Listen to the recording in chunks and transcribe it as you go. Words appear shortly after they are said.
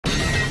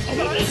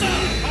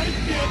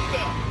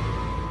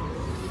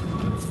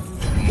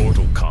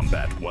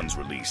Kombat 1's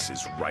release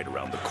is right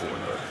around the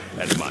corner,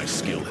 and my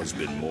skill has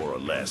been more or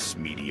less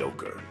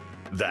mediocre.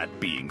 That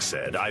being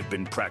said, I've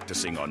been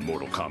practicing on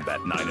Mortal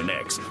Kombat 9 and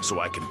X,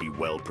 so I can be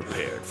well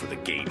prepared for the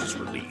game's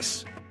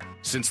release.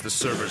 Since the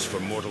servers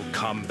for Mortal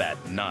Kombat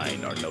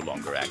 9 are no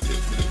longer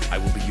active, I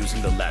will be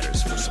using the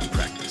ladders for some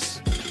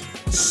practice.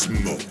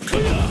 Smoke.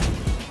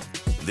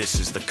 This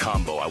is the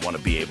combo I want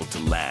to be able to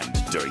land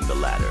during the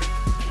ladder.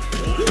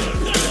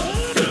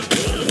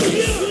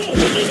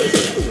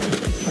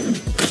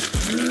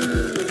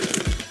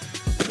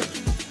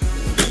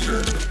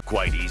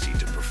 Quite easy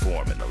to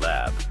perform in the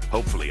lab.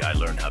 Hopefully I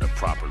learn how to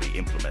properly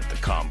implement the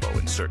combo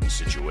in certain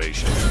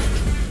situations.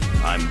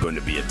 I'm going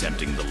to be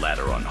attempting the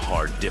ladder on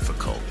hard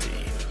difficulty.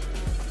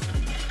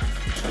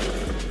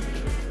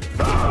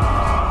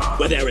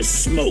 Where there is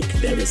smoke,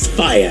 there is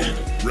fire.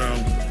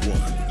 Round 1.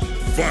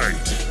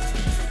 Fight!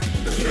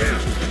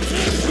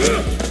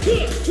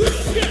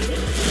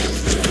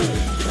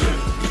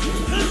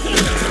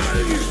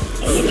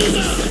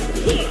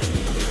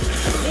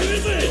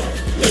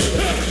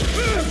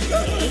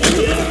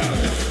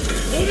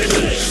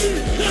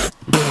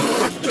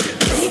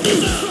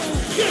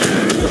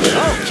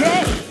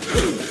 Okay.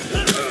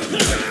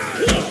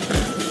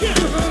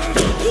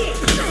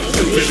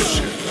 Finish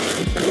it.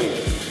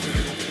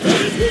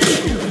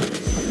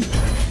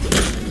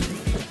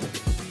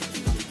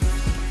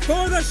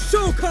 For the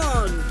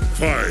Shokan!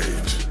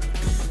 Fight!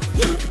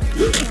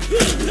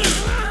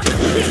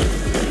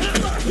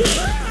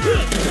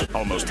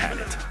 Almost had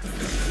it.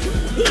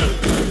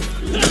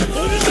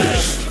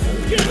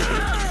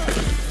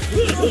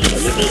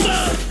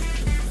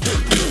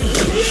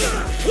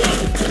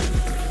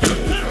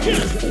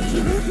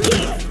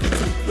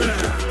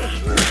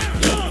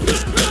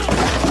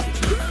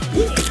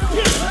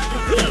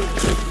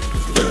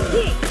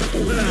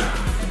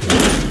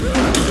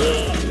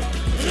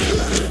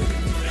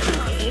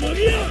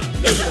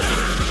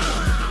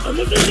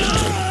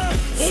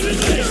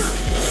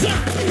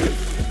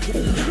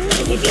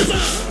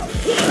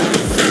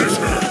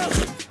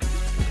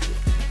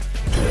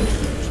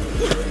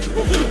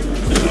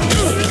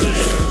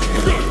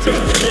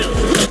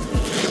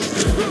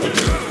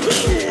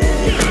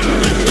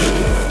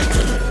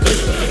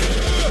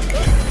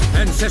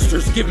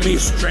 Ancestors, give me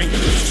strength.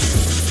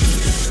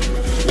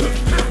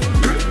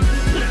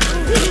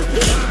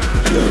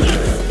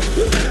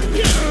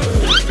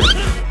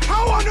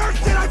 How on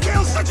earth did I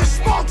fail such a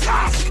small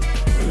task?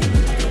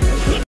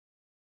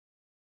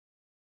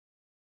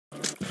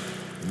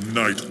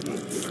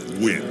 Nightwolf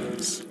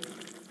wins.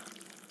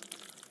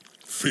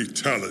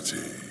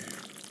 Fatality.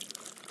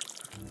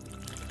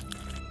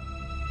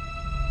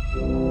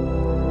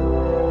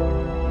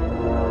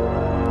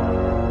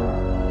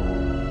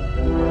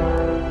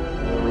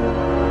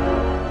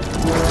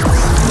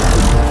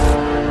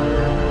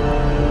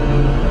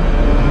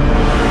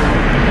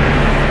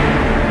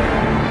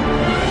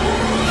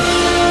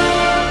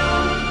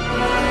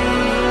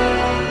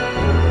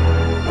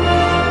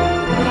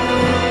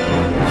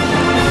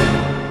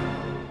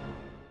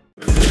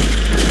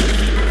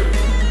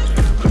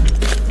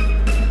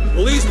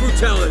 Police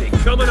brutality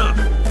coming up.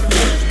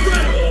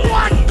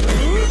 What?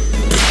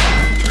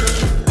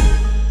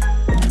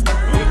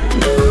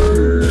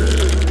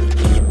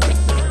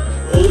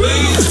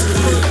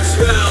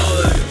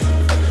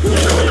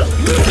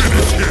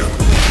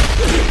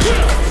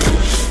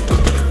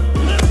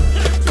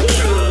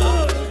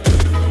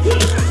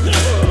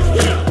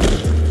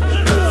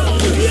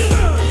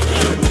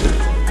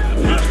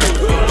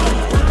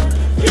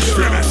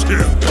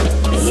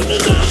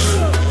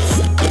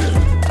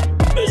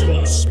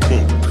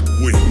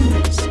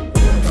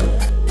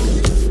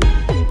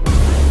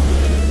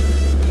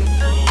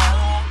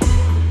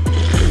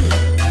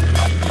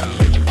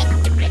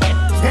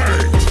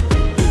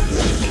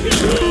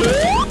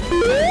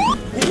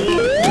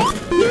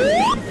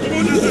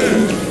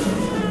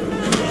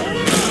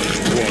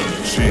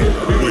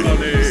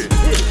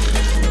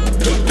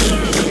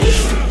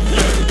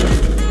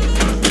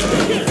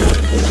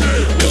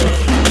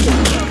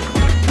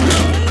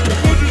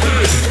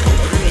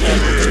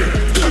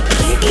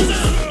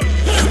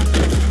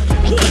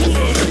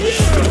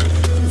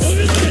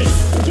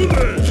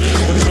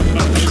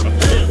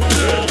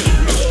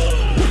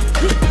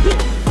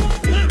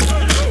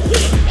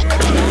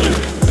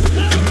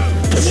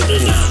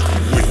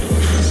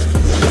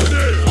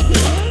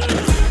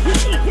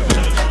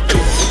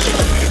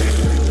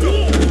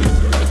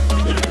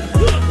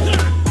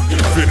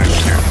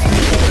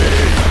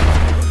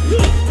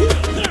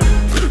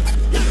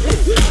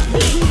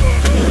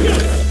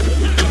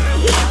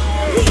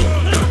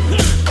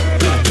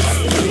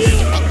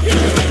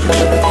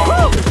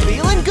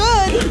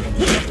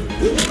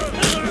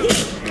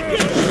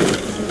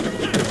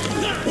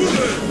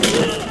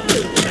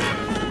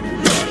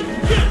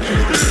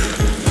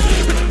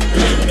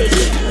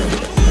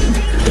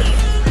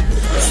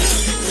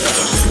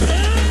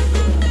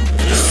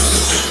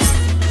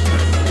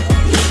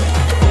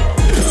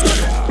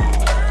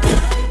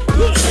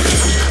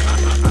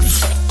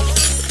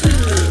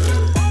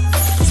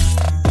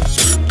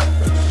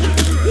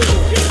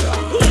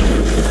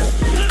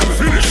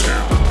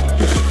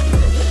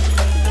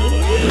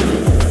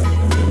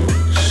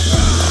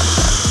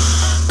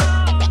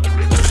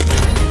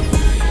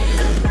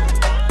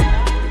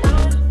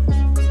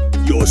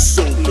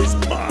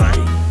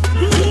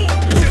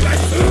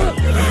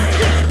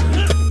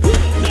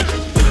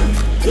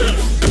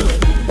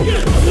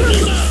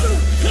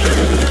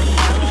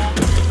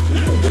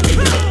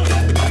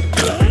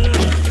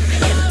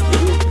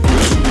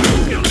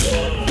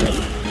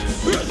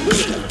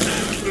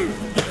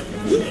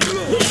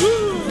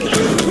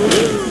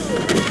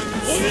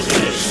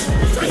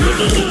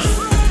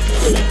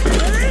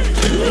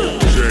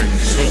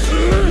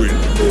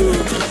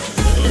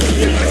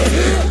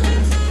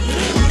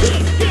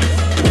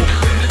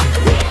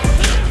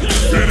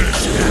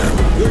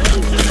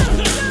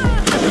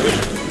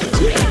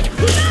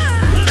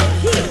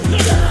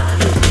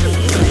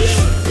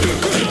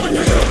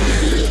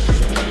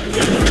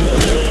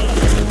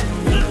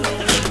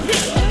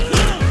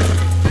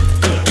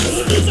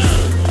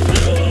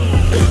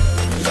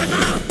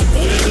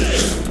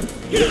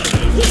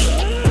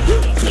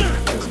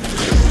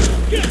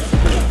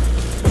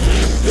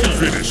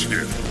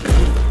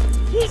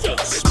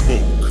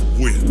 Smoke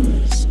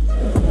wins.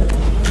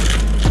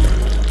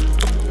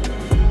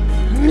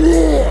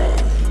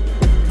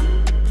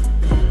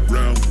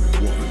 Round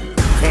 1,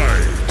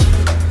 fight!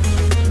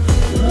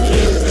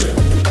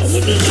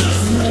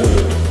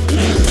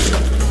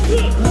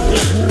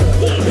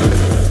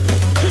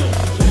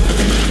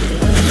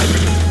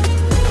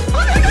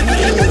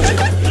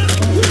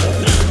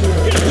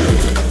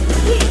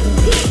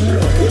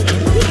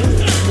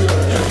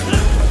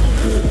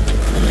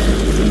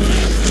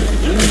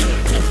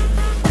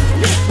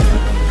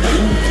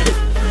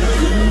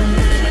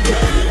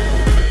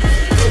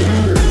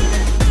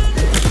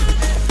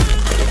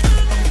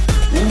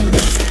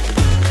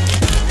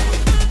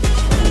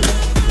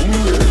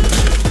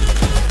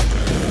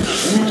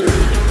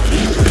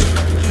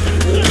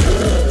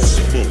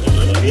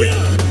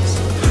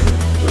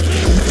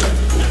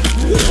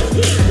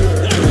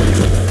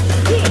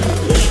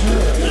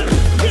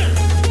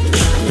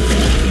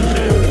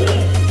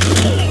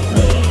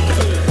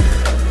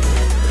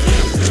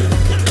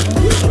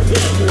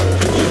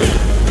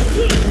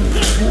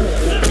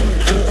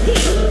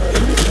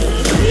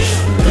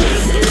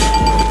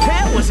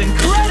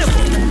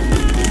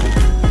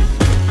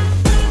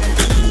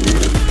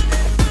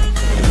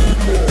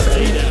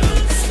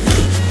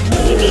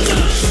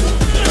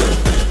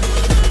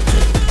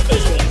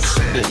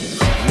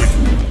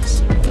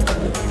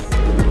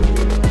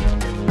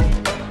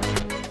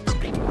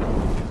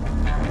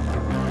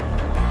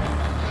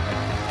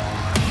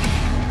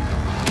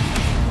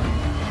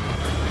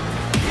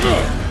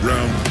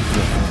 Round 1,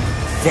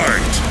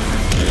 fight!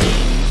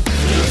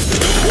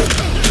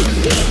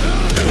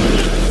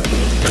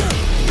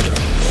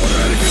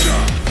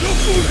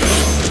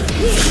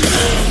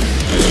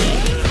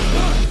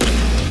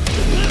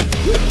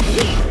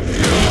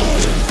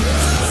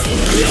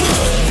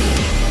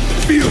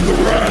 Feel the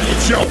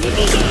wrath, jump!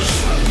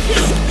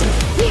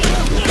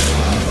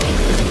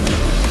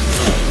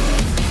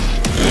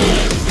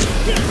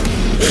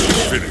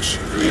 Finish.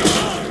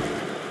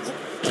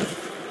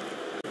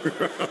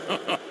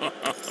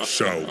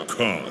 Shao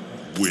Kahn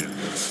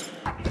wins.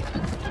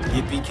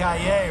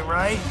 Yippee-ki-yay,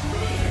 right?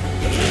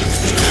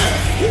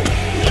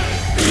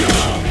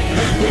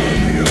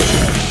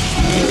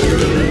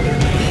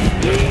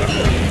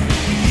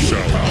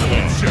 Shao Kahn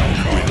wins.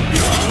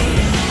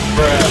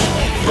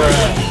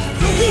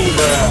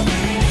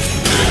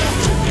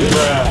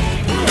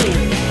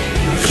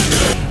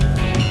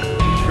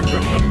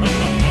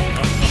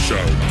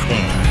 Shao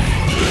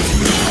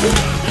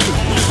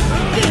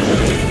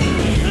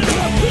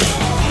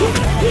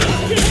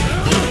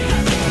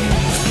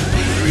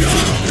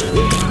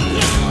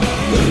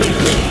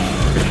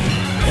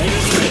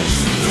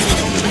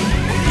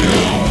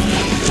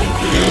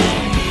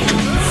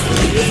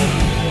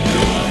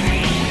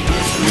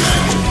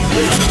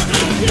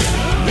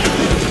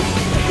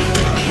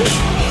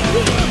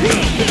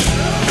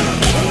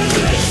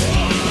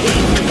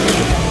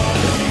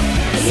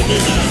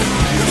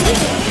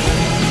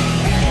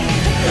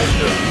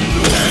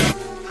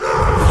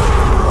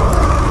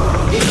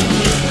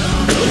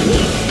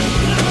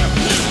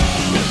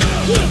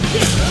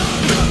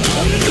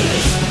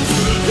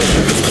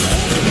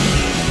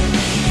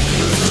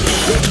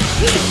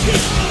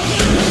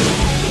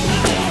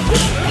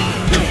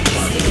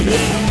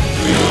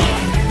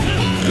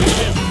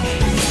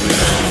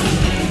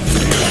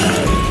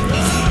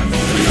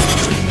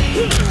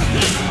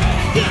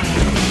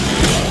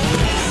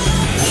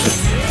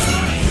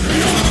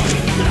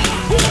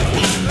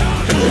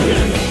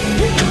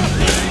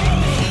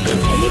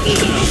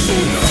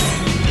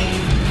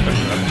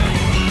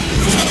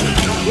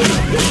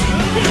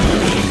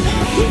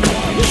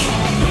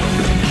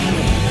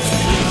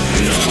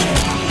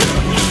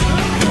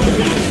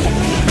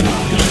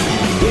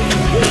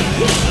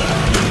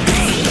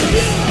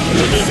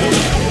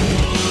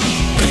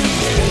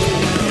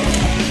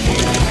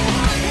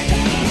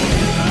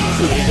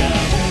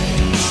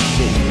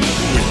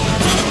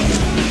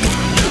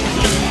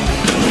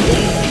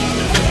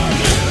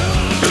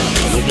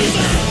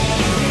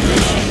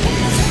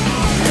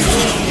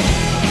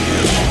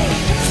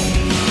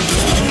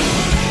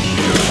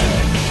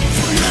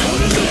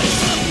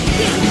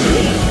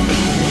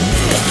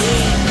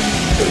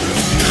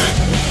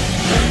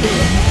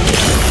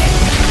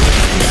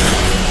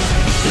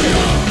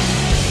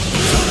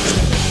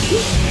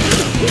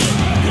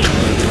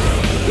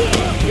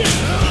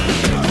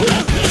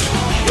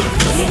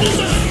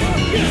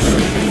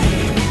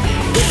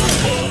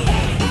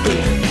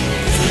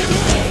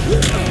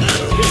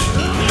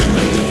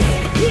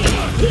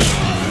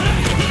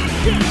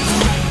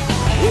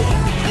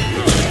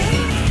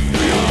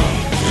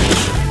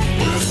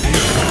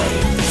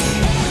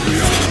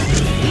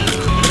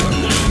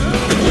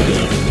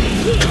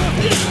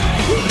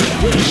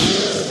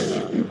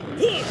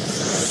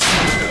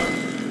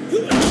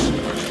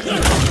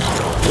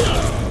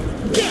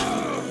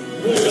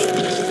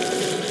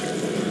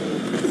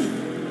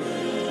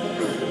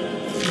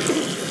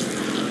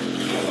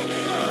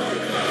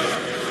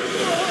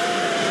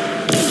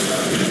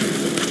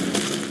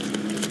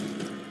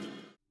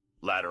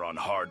ladder on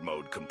hard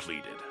mode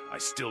completed. I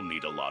still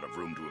need a lot of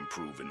room to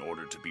improve in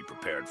order to be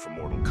prepared for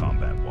Mortal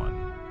Kombat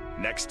 1.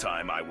 Next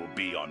time I will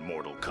be on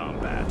Mortal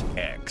Kombat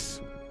X.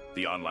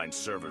 The online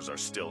servers are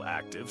still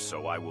active,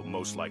 so I will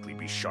most likely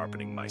be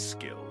sharpening my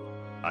skill.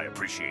 I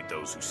appreciate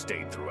those who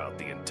stayed throughout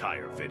the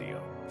entire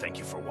video. Thank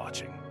you for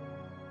watching.